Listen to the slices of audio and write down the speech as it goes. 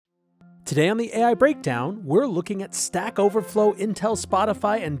Today on the AI Breakdown, we're looking at Stack Overflow, Intel,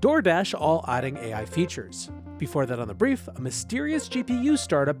 Spotify, and DoorDash all adding AI features. Before that on the brief, a mysterious GPU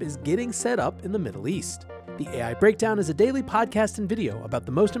startup is getting set up in the Middle East. The AI Breakdown is a daily podcast and video about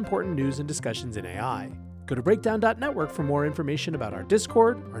the most important news and discussions in AI. Go to breakdown.network for more information about our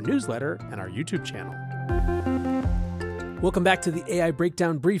Discord, our newsletter, and our YouTube channel. Welcome back to the AI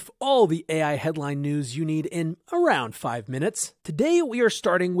Breakdown Brief, all the AI headline news you need in around 5 minutes. Today we are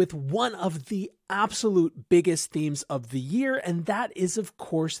starting with one of the absolute biggest themes of the year, and that is, of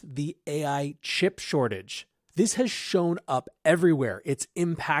course, the AI chip shortage. This has shown up everywhere. It's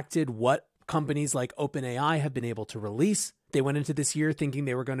impacted what companies like OpenAI have been able to release. They went into this year thinking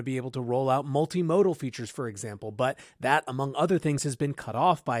they were going to be able to roll out multimodal features, for example, but that, among other things, has been cut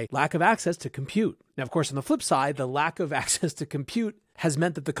off by lack of access to compute. Now, of course, on the flip side, the lack of access to compute has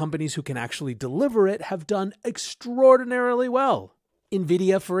meant that the companies who can actually deliver it have done extraordinarily well.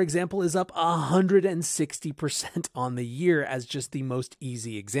 NVIDIA, for example, is up 160% on the year as just the most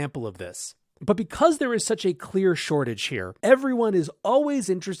easy example of this. But because there is such a clear shortage here, everyone is always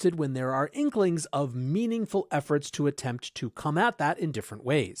interested when there are inklings of meaningful efforts to attempt to come at that in different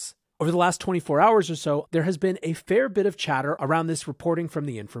ways. Over the last 24 hours or so, there has been a fair bit of chatter around this reporting from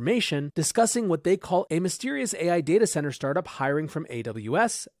The Information, discussing what they call a mysterious AI data center startup hiring from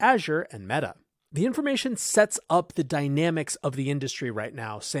AWS, Azure, and Meta. The Information sets up the dynamics of the industry right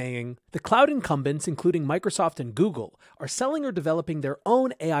now, saying the cloud incumbents, including Microsoft and Google, are selling or developing their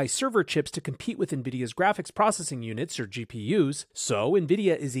own AI server chips to compete with NVIDIA's graphics processing units, or GPUs, so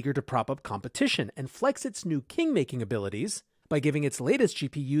NVIDIA is eager to prop up competition and flex its new king-making abilities by giving its latest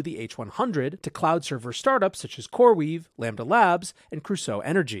GPU, the H100, to cloud server startups such as CoreWeave, Lambda Labs, and Crusoe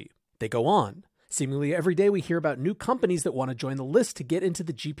Energy. They go on. Seemingly every day we hear about new companies that want to join the list to get into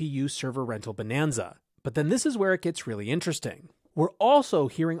the GPU server rental bonanza. But then this is where it gets really interesting. We're also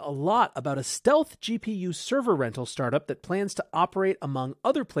hearing a lot about a stealth GPU server rental startup that plans to operate among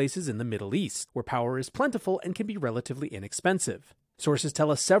other places in the Middle East, where power is plentiful and can be relatively inexpensive. Sources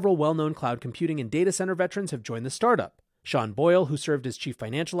tell us several well-known cloud computing and data center veterans have joined the startup. Sean Boyle, who served as chief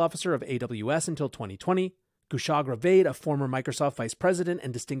financial officer of AWS until 2020, Kushagra Vaid, a former Microsoft vice president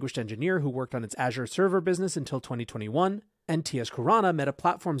and distinguished engineer who worked on its Azure server business until 2021, and T.S. Khurana, Meta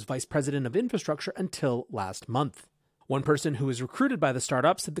Platforms vice president of infrastructure until last month. One person who was recruited by the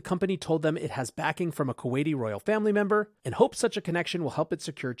startup said the company told them it has backing from a Kuwaiti royal family member and hopes such a connection will help it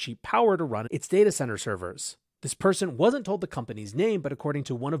secure cheap power to run its data center servers. This person wasn't told the company's name, but according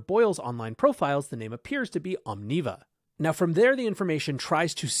to one of Boyle's online profiles, the name appears to be Omniva. Now, from there, The Information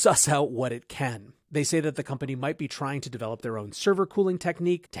tries to suss out what it can. They say that the company might be trying to develop their own server cooling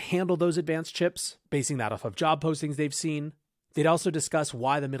technique to handle those advanced chips, basing that off of job postings they've seen. They'd also discuss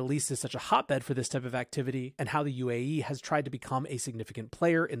why the Middle East is such a hotbed for this type of activity and how the UAE has tried to become a significant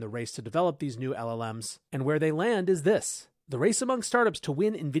player in the race to develop these new LLMs. And where they land is this. The race among startups to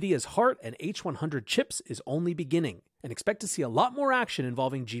win NVIDIA's heart and H100 chips is only beginning, and expect to see a lot more action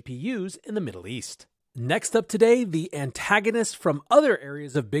involving GPUs in the Middle East. Next up today, the antagonists from other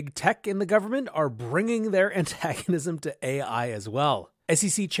areas of big tech in the government are bringing their antagonism to AI as well.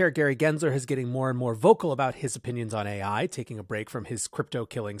 SEC Chair Gary Gensler is getting more and more vocal about his opinions on AI, taking a break from his crypto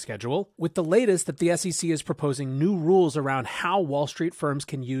killing schedule, with the latest that the SEC is proposing new rules around how Wall Street firms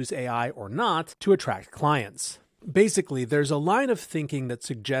can use AI or not to attract clients. Basically, there's a line of thinking that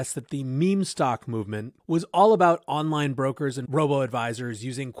suggests that the meme stock movement was all about online brokers and robo-advisors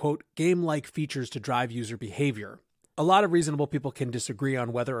using, quote, game-like features to drive user behavior. A lot of reasonable people can disagree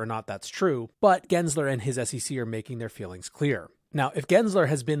on whether or not that's true, but Gensler and his SEC are making their feelings clear. Now, if Gensler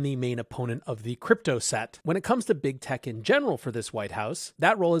has been the main opponent of the crypto set, when it comes to big tech in general for this White House,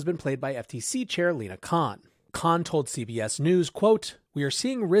 that role has been played by FTC Chair Lina Khan. Khan told CBS News, quote, "We are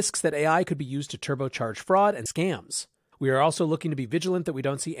seeing risks that AI could be used to turbocharge fraud and scams. We are also looking to be vigilant that we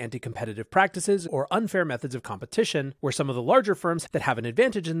don't see anti-competitive practices or unfair methods of competition, where some of the larger firms that have an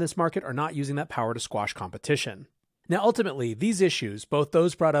advantage in this market are not using that power to squash competition." Now, ultimately, these issues, both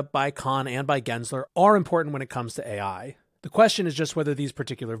those brought up by Khan and by Gensler, are important when it comes to AI. The question is just whether these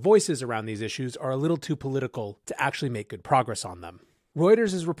particular voices around these issues are a little too political to actually make good progress on them.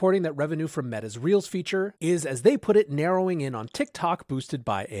 Reuters is reporting that revenue from Meta's Reels feature is, as they put it, narrowing in on TikTok boosted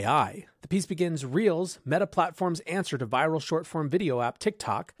by AI. The piece begins, Reels, Meta Platform's answer to viral short-form video app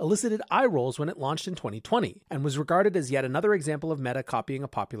TikTok, elicited eye rolls when it launched in 2020, and was regarded as yet another example of Meta copying a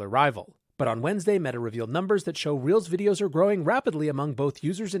popular rival. But on Wednesday, Meta revealed numbers that show Reels videos are growing rapidly among both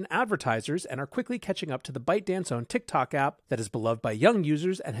users and advertisers and are quickly catching up to the ByteDance own TikTok app that is beloved by young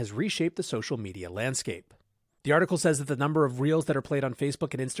users and has reshaped the social media landscape. The article says that the number of Reels that are played on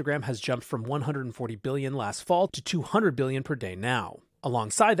Facebook and Instagram has jumped from 140 billion last fall to 200 billion per day now.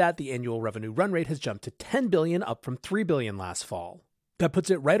 Alongside that, the annual revenue run rate has jumped to $10 billion, up from $3 billion last fall. That puts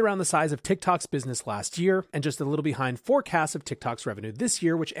it right around the size of TikTok's business last year, and just a little behind forecasts of TikTok's revenue this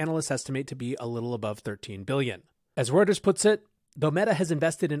year, which analysts estimate to be a little above $13 billion. As Reuters puts it, though Meta has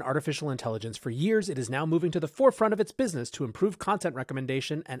invested in artificial intelligence for years, it is now moving to the forefront of its business to improve content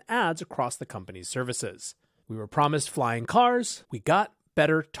recommendation and ads across the company's services. We were promised flying cars, we got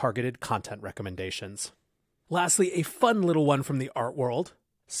better targeted content recommendations. Lastly, a fun little one from the art world.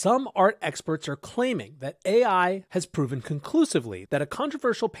 Some art experts are claiming that AI has proven conclusively that a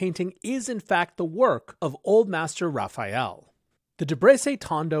controversial painting is in fact the work of old master Raphael. The Debrece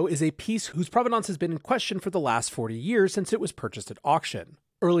Tondo is a piece whose provenance has been in question for the last 40 years since it was purchased at auction.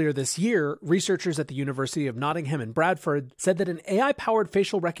 Earlier this year, researchers at the University of Nottingham and Bradford said that an AI-powered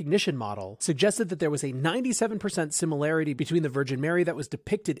facial recognition model suggested that there was a 97% similarity between the Virgin Mary that was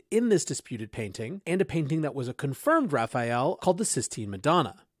depicted in this disputed painting and a painting that was a confirmed Raphael called the Sistine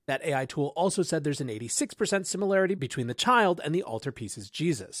Madonna. That AI tool also said there's an 86% similarity between the child and the altarpiece's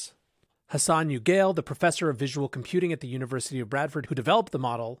Jesus. Hassan Ugail, the professor of visual computing at the University of Bradford who developed the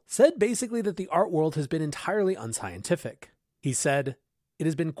model, said basically that the art world has been entirely unscientific. He said, "It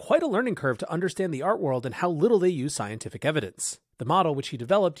has been quite a learning curve to understand the art world and how little they use scientific evidence. The model, which he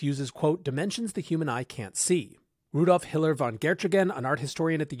developed, uses, quote, dimensions the human eye can't see." Rudolf Hiller von Gertrugen, an art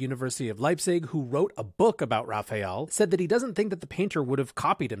historian at the University of Leipzig who wrote a book about Raphael, said that he doesn't think that the painter would have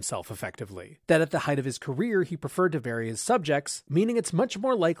copied himself effectively. That at the height of his career, he preferred to vary his subjects, meaning it's much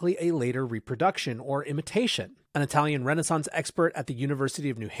more likely a later reproduction or imitation. An Italian Renaissance expert at the University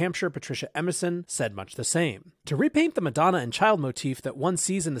of New Hampshire, Patricia Emerson, said much the same. To repaint the Madonna and child motif that one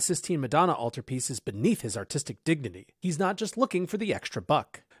sees in the Sistine Madonna altarpiece is beneath his artistic dignity. He's not just looking for the extra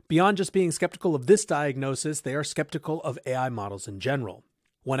buck. Beyond just being skeptical of this diagnosis, they are skeptical of AI models in general.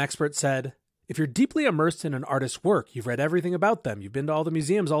 One expert said, "If you're deeply immersed in an artist's work, you've read everything about them, you've been to all the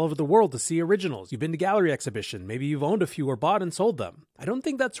museums all over the world to see originals, you've been to gallery exhibition, maybe you've owned a few or bought and sold them. I don't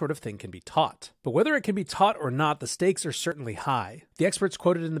think that sort of thing can be taught. But whether it can be taught or not, the stakes are certainly high. The experts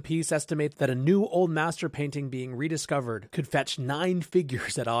quoted in the piece estimate that a new old master painting being rediscovered could fetch 9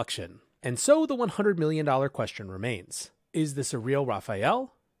 figures at auction. And so the $100 million question remains. Is this a real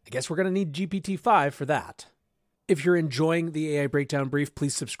Raphael? I guess we're going to need GPT-5 for that." If you're enjoying the AI Breakdown Brief,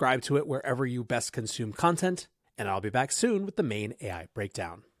 please subscribe to it wherever you best consume content, and I'll be back soon with the main AI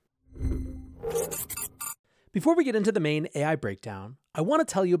Breakdown. Before we get into the main AI Breakdown, I want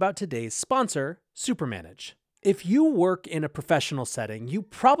to tell you about today's sponsor, Supermanage. If you work in a professional setting, you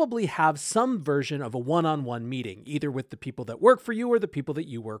probably have some version of a one-on-one meeting, either with the people that work for you or the people that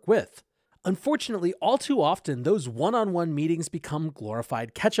you work with. Unfortunately, all too often, those one-on-one meetings become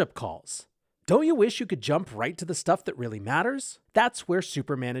glorified catch-up calls. Don't you wish you could jump right to the stuff that really matters? That's where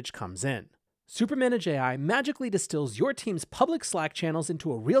Supermanage comes in. Supermanage AI magically distills your team's public Slack channels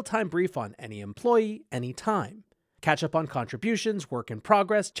into a real-time brief on any employee, anytime. Catch up on contributions, work in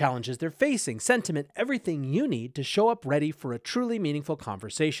progress, challenges they're facing, sentiment, everything you need to show up ready for a truly meaningful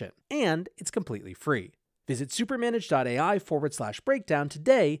conversation. And it's completely free. Visit supermanage.ai/breakdown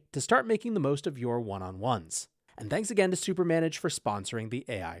today to start making the most of your one-on-ones. And thanks again to Supermanage for sponsoring the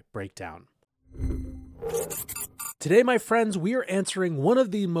AI Breakdown. Today, my friends, we are answering one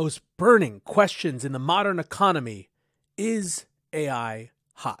of the most burning questions in the modern economy. Is AI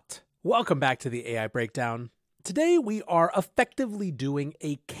hot? Welcome back to the AI Breakdown. Today, we are effectively doing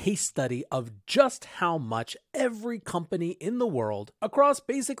a case study of just how much every company in the world, across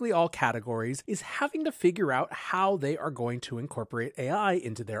basically all categories, is having to figure out how they are going to incorporate AI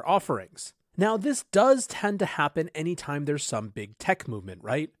into their offerings. Now, this does tend to happen anytime there's some big tech movement,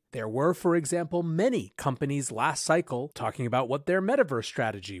 right? There were, for example, many companies last cycle talking about what their metaverse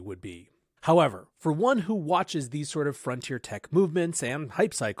strategy would be. However, for one who watches these sort of frontier tech movements and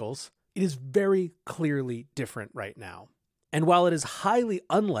hype cycles, it is very clearly different right now. And while it is highly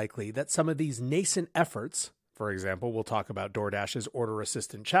unlikely that some of these nascent efforts, for example, we'll talk about DoorDash's order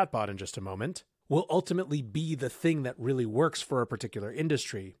assistant chatbot in just a moment, will ultimately be the thing that really works for a particular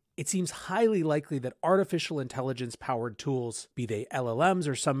industry, it seems highly likely that artificial intelligence-powered tools, be they LLMs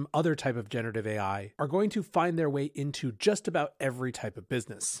or some other type of generative AI, are going to find their way into just about every type of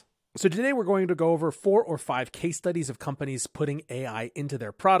business. So today we're going to go over 4 or 5 case studies of companies putting AI into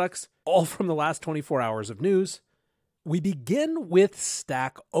their products, all from the last 24 hours of news. We begin with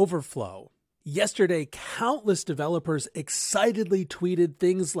Stack Overflow. Yesterday, countless developers excitedly tweeted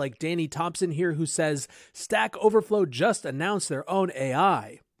things like Danny Thompson here, who says, Stack Overflow just announced their own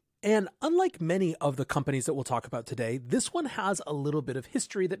AI. And unlike many of the companies that we'll talk about today, this one has a little bit of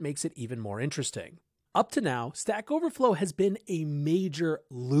history that makes it even more interesting. Up to now, Stack Overflow has been a major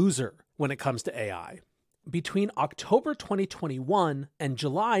loser when it comes to AI. Between October 2021 and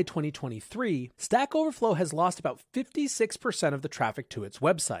July 2023, Stack Overflow has lost about 56% of the traffic to its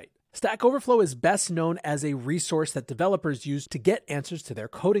website. Stack Overflow is best known as a resource that developers use to get answers to their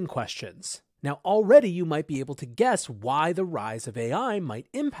coding questions. Now, already you might be able to guess why the rise of AI might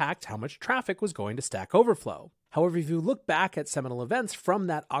impact how much traffic was going to Stack Overflow. However, if you look back at seminal events from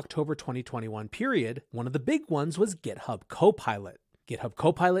that October 2021 period, one of the big ones was GitHub Copilot. GitHub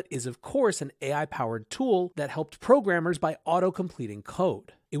Copilot is, of course, an AI-powered tool that helped programmers by auto-completing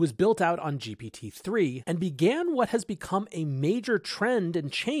code. It was built out on GPT-3 and began what has become a major trend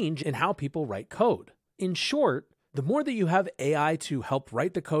and change in how people write code. In short, the more that you have AI to help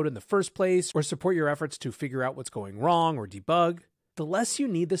write the code in the first place or support your efforts to figure out what's going wrong or debug, the less you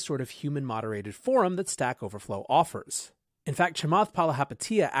need this sort of human-moderated forum that Stack Overflow offers. In fact, Chamath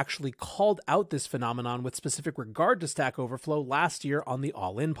Palihapitiya actually called out this phenomenon with specific regard to Stack Overflow last year on the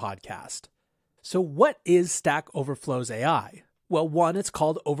All In podcast. So what is Stack Overflow's AI? Well, one, it's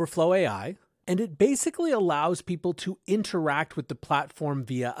called Overflow AI, and it basically allows people to interact with the platform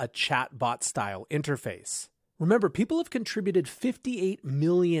via a chatbot-style interface. Remember, people have contributed 58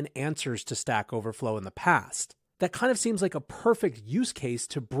 million answers to Stack Overflow in the past. That kind of seems like a perfect use case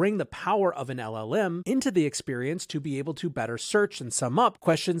to bring the power of an LLM into the experience to be able to better search and sum up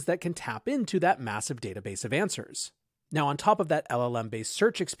questions that can tap into that massive database of answers. Now, on top of that LLM-based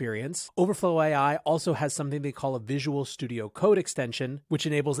search experience, Overflow AI also has something they call a Visual Studio Code extension, which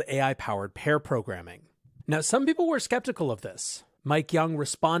enables AI-powered pair programming. Now, some people were skeptical of this. Mike Young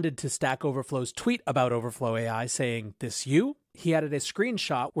responded to Stack Overflow's tweet about Overflow AI saying, "This you?" He added a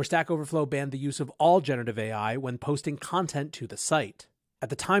screenshot where Stack Overflow banned the use of all generative AI when posting content to the site.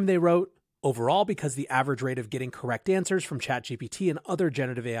 At the time they wrote, "Overall, because the average rate of getting correct answers from ChatGPT and other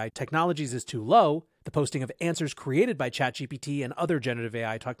generative AI technologies is too low, the posting of answers created by ChatGPT and other generative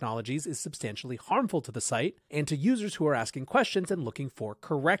AI technologies is substantially harmful to the site and to users who are asking questions and looking for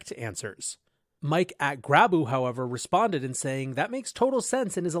correct answers." Mike at Grabu, however, responded in saying that makes total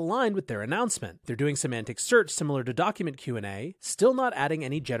sense and is aligned with their announcement. They're doing semantic search similar to document Q&A, still not adding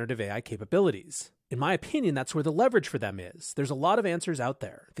any generative AI capabilities. In my opinion, that's where the leverage for them is. There's a lot of answers out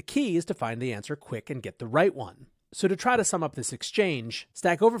there. The key is to find the answer quick and get the right one. So to try to sum up this exchange,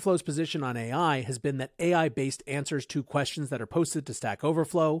 Stack Overflow's position on AI has been that AI-based answers to questions that are posted to Stack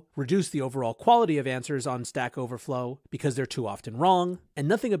Overflow reduce the overall quality of answers on Stack Overflow because they're too often wrong, and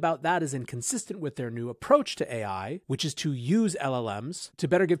nothing about that is inconsistent with their new approach to AI, which is to use LLMs to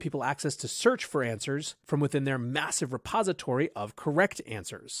better give people access to search for answers from within their massive repository of correct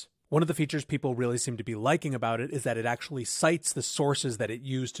answers. One of the features people really seem to be liking about it is that it actually cites the sources that it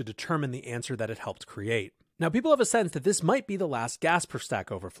used to determine the answer that it helped create. Now, people have a sense that this might be the last gasp for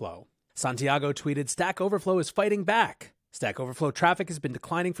Stack Overflow. Santiago tweeted, "Stack Overflow is fighting back. Stack Overflow traffic has been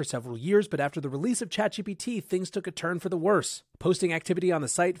declining for several years, but after the release of ChatGPT, things took a turn for the worse. Posting activity on the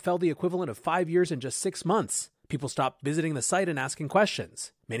site fell the equivalent of 5 years in just 6 months. People stopped visiting the site and asking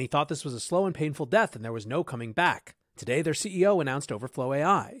questions. Many thought this was a slow and painful death and there was no coming back. Today, their CEO announced Overflow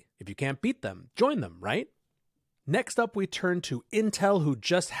AI. If you can't beat them, join them, right?" Next up, we turn to Intel, who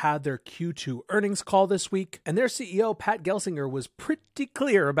just had their Q2 earnings call this week, and their CEO, Pat Gelsinger, was pretty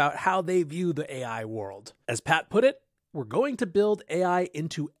clear about how they view the AI world. As Pat put it, "We're going to build AI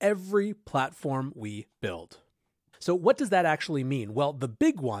into every platform we build." So what does that actually mean? Well, the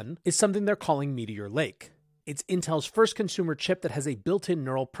big one is something they're calling Meteor Lake. It's Intel's first consumer chip that has a built-in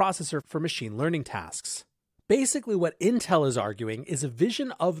neural processor for machine learning tasks. Basically, what Intel is arguing is a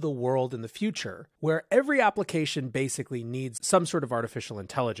vision of the world in the future where every application basically needs some sort of artificial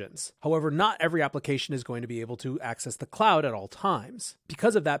intelligence. However, not every application is going to be able to access the cloud at all times.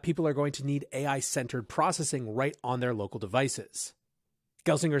 Because of that, people are going to need AI-centered processing right on their local devices.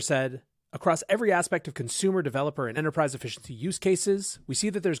 Gelsinger said, "Across every aspect of consumer, developer, and enterprise efficiency use cases, we see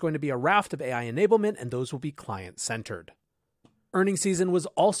that there's going to be a raft of AI enablement, and those will be client-centered." Earnings season was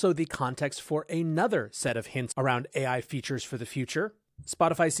also the context for another set of hints around AI features for the future.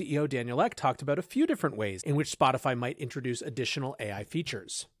 Spotify CEO Daniel Ek talked about a few different ways in which Spotify might introduce additional AI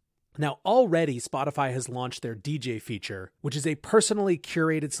features. Now, already Spotify has launched their DJ feature, which is a personally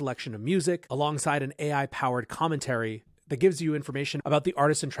curated selection of music alongside an AI-powered commentary that gives you information about the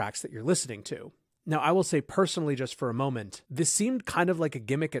artists and tracks that you're listening to. Now, I will say personally, just for a moment, this seemed kind of like a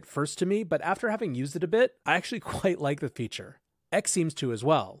gimmick at first to me, but after having used it a bit, I actually quite like the feature. X seems to as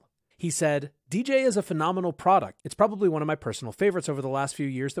well. He said, "DJ is a phenomenal product. It's probably one of my personal favorites over the last few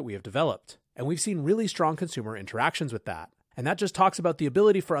years that we have developed. And we've seen really strong consumer interactions with that. And that just talks about the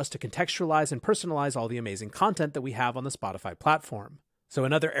ability for us to contextualize and personalize all the amazing content that we have on the Spotify platform." So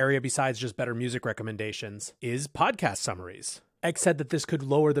another area besides just better music recommendations is podcast summaries. X said that this could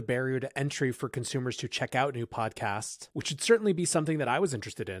lower the barrier to entry for consumers to check out new podcasts, which would certainly be something that I was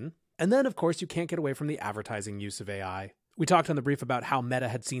interested in. And then, of course, you can't get away from the advertising use of AI. We talked on the brief about how Meta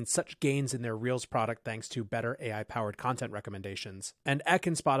had seen such gains in their Reels product thanks to better AI-powered content recommendations, and Eck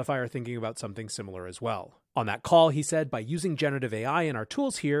and Spotify are thinking about something similar as well. On that call, he said, by using generative AI in our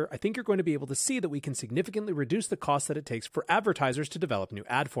tools here, I think you're going to be able to see that we can significantly reduce the cost that it takes for advertisers to develop new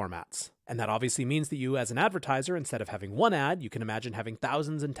ad formats. And that obviously means that you, as an advertiser, instead of having one ad, you can imagine having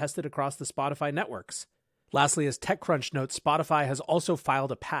thousands and tested across the Spotify networks. Lastly, as TechCrunch notes, Spotify has also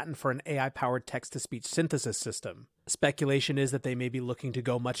filed a patent for an AI-powered text-to-speech synthesis system. Speculation is that they may be looking to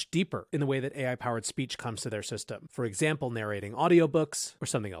go much deeper in the way that AI-powered speech comes to their system. For example, narrating audiobooks or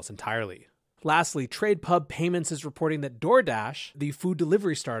something else entirely. Lastly, TradePub Payments is reporting that DoorDash, the food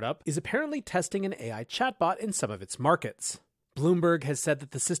delivery startup, is apparently testing an AI chatbot in some of its markets. Bloomberg has said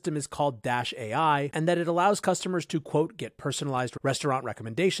that the system is called Dash AI and that it allows customers to, quote, get personalized restaurant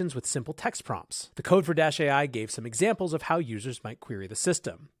recommendations with simple text prompts. The code for Dash AI gave some examples of how users might query the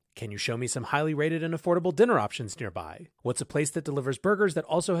system. Can you show me some highly rated and affordable dinner options nearby? What's a place that delivers burgers that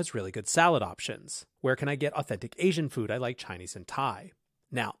also has really good salad options? Where can I get authentic Asian food? I like Chinese and Thai.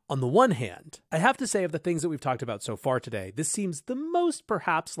 Now, on the one hand, I have to say of the things that we've talked about so far today, this seems the most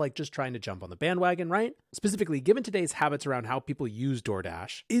perhaps like just trying to jump on the bandwagon, right? Specifically, given today's habits around how people use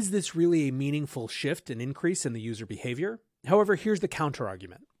DoorDash, is this really a meaningful shift and increase in the user behavior? However, here's the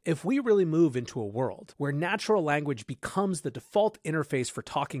counter-argument. If we really move into a world where natural language becomes the default interface for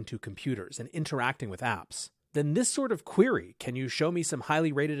talking to computers and interacting with apps, then this sort of query, can you show me some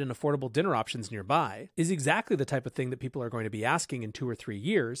highly rated and affordable dinner options nearby, is exactly the type of thing that people are going to be asking in 2 or 3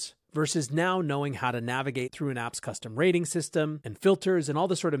 years, versus now knowing how to navigate through an app's custom rating system and filters and all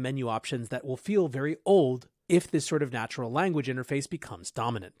the sort of menu options that will feel very old if this sort of natural language interface becomes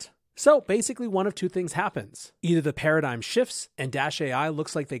dominant. So basically one of two things happens. Either the paradigm shifts and Dash AI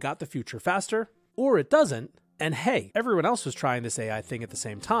looks like they got the future faster, or it doesn't, and hey, everyone else was trying this AI thing at the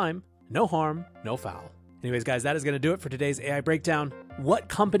same time. No harm, no foul. Anyways, guys, that is going to do it for today's AI Breakdown. What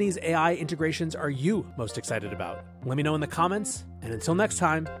companies' AI integrations are you most excited about? Let me know in the comments, and until next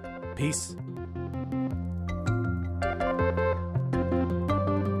time, peace.